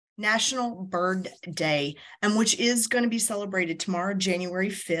National Bird Day, which is going to be celebrated tomorrow, January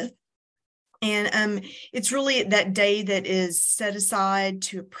 5th. And it's really that day that is set aside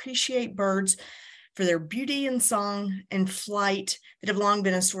to appreciate birds for their beauty and song and flight that have long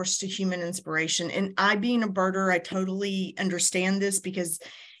been a source to human inspiration. And I, being a birder, I totally understand this because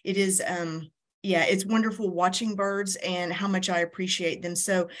it is, it's wonderful watching birds and how much I appreciate them.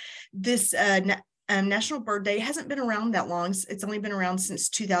 So this National Bird Day hasn't been around that long. It's only been around since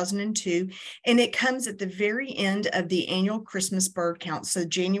 2002, and it comes at the very end of the annual Christmas bird count. So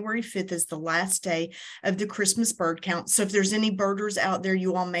January 5th is the last day of the Christmas bird count. So if there's any birders out there,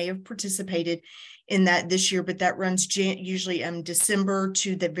 you all may have participated in that this year, but that runs usually December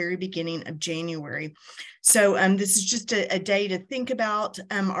to the very beginning of January. So this is just a day to think about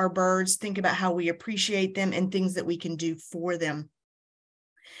our birds, think about how we appreciate them and things that we can do for them.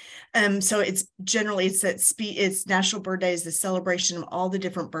 So it's National Bird Day is the celebration of all the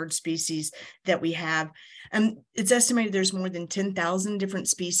different bird species that we have. It's estimated there's more than 10,000 different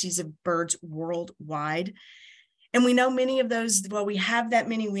species of birds worldwide. And we know many of those, well, we have that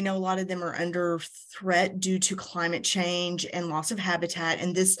many, we know a lot of them are under threat due to climate change and loss of habitat.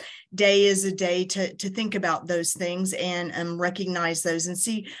 And this day is a day to think about those things and recognize those and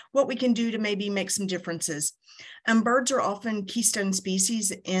see what we can do to maybe make some differences. Birds are often keystone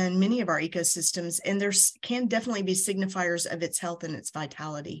species in many of our ecosystems, and there can definitely be signifiers of its health and its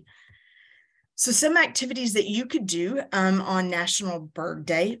vitality. So some activities that you could do on National Bird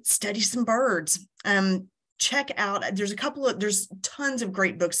Day: study some birds. Check out, there's tons of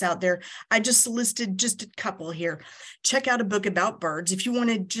great books out there. I just listed just a couple here. Check out a book about birds. If you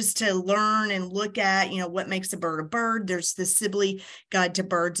wanted just to learn and look at, what makes a bird, there's the Sibley Guide to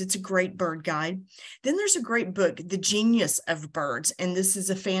Birds. It's a great bird guide. Then there's a great book, The Genius of Birds. And this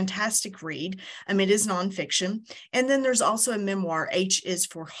is a fantastic read. It is nonfiction. And then there's also a memoir, H is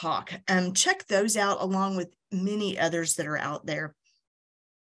for Hawk. Check those out along with many others that are out there.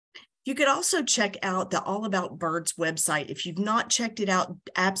 You could also check out the All About Birds website. If you've not checked it out,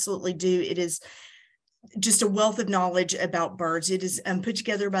 absolutely do. It is just a wealth of knowledge about birds. It is put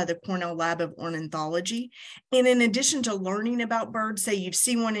together by the Cornell Lab of Ornithology. And in addition to learning about birds, say you've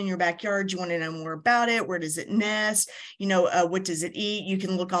seen one in your backyard, you want to know more about it, where does it nest, what does it eat, you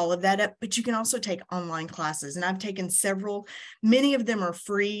can look all of that up, but you can also take online classes. And I've taken several, many of them are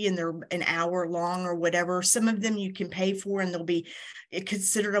free and they're an hour long or whatever. Some of them you can pay for and they'll be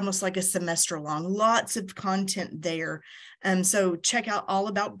considered almost like a semester long. Lots of content there. So check out All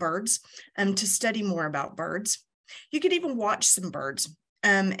About Birds to study more about birds. You could even watch some birds.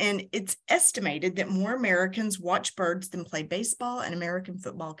 And it's estimated that more Americans watch birds than play baseball and American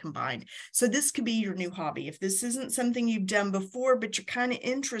football combined. So this could be your new hobby. If this isn't something you've done before, but you're kind of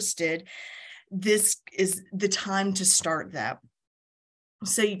interested, this is the time to start that.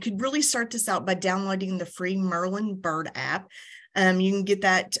 So you could really start this out by downloading the free Merlin Bird app. You can get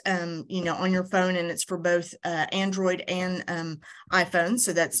that, on your phone, and it's for both Android and iPhone.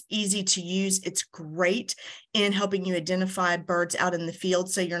 So that's easy to use. It's great in helping you identify birds out in the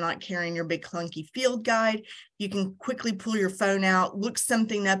field. So you're not carrying your big clunky field guide. You can quickly pull your phone out, look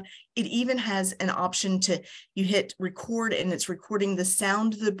something up. It even has an option you hit record and it's recording the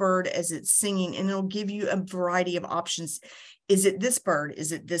sound of the bird as it's singing, and it'll give you a variety of options. Is it this bird?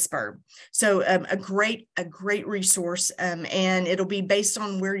 Is it this bird? So a great resource, and it'll be based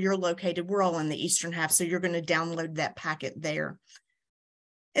on where you're located. We're all in the eastern half, so you're going to download that packet there.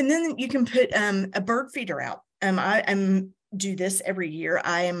 And then you can put a bird feeder out. I do this every year.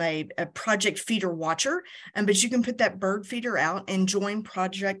 I am a Project Feeder watcher, but you can put that bird feeder out and join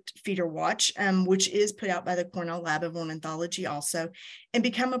Project Feeder Watch, which is put out by the Cornell Lab of Ornithology also, and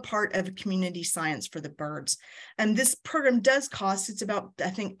become a part of community science for the birds. And this program does cost, it's about, I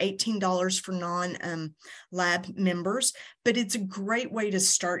think, $18 for non-lab members, but it's a great way to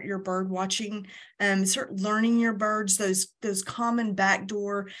start your bird watching, start learning your birds, those common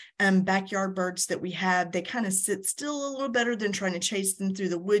backyard birds that we have. They kind of sit still a little better than trying to chase them through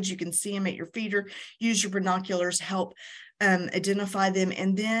the woods. You can see them at your feeder, use your binoculars, help identify them,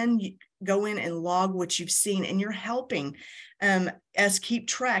 and then you go in and log what you've seen, and you're helping us keep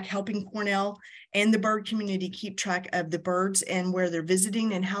track, helping Cornell and the bird community keep track of the birds and where they're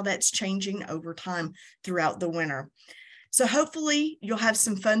visiting and how that's changing over time throughout the winter. So hopefully you'll have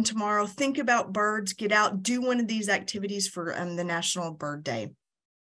some fun tomorrow. Think about birds, get out, do one of these activities for the National Bird Day.